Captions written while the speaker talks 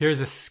Here's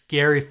a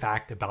scary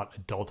fact about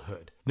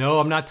adulthood.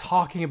 No, I'm not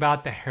talking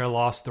about the hair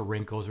loss, the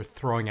wrinkles, or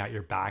throwing out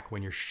your back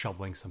when you're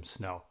shoveling some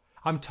snow.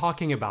 I'm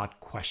talking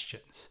about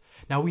questions.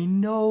 Now, we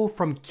know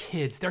from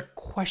kids they're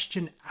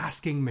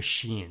question-asking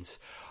machines,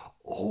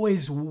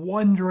 always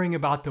wondering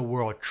about the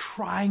world,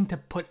 trying to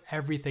put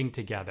everything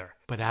together.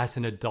 But as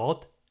an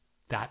adult,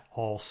 that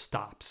all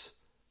stops.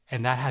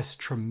 And that has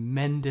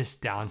tremendous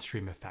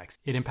downstream effects.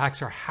 It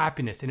impacts our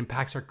happiness. It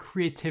impacts our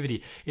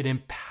creativity. It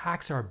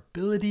impacts our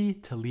ability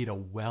to lead a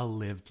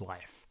well-lived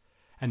life.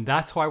 And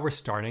that's why we're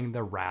starting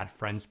the Rad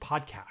Friends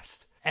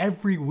podcast.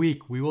 Every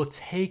week, we will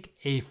take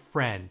a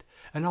friend,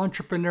 an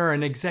entrepreneur,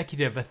 an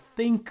executive, a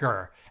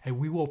thinker, and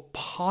we will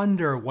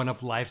ponder one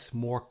of life's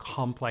more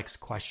complex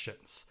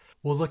questions.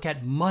 We'll look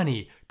at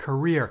money,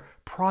 career,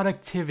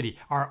 productivity,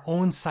 our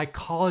own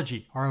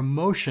psychology, our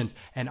emotions,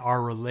 and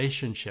our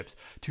relationships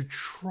to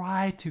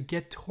try to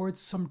get towards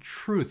some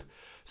truth,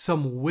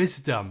 some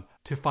wisdom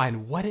to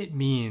find what it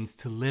means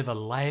to live a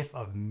life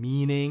of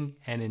meaning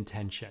and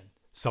intention.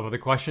 Some of the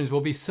questions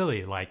will be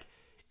silly, like,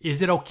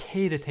 is it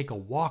okay to take a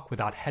walk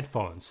without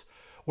headphones?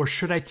 Or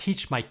should I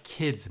teach my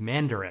kids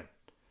Mandarin?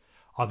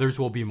 Others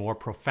will be more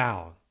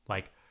profound,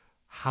 like,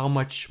 how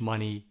much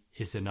money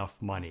is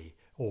enough money?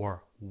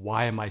 Or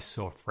why am I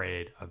so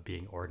afraid of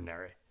being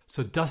ordinary?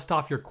 So dust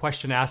off your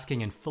question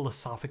asking and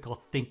philosophical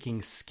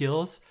thinking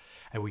skills,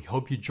 and we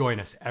hope you join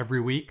us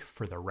every week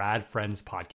for the Rad Friends podcast.